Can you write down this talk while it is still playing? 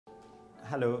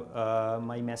Hello,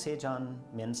 my message on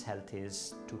men's health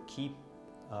is to keep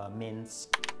men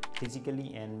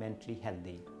physically and mentally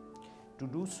healthy. To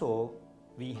do so,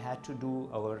 we had to do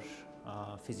our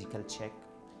physical check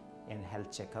and health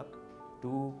checkup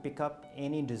to pick up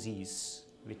any disease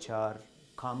which are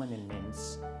common in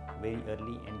men's very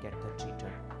early and get that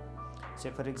treated.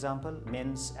 Say for example,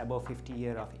 men's above 50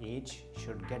 years of age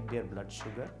should get their blood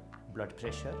sugar, blood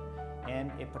pressure,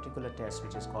 and a particular test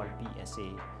which is called PSA,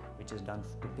 which is done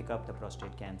to pick up the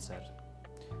prostate cancer.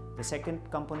 The second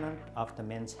component of the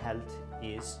men's health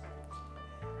is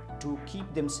to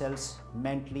keep themselves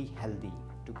mentally healthy.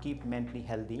 To keep mentally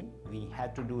healthy, we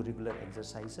had to do regular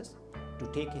exercises, to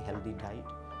take a healthy diet,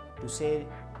 to say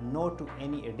no to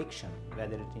any addiction,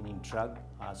 whether it's any drug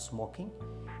or smoking,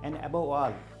 and above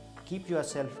all, keep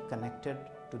yourself connected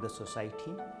to the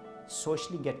society,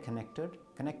 socially get connected,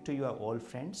 connect to your old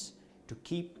friends to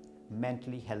keep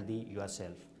mentally healthy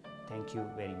yourself. Thank you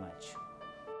very much.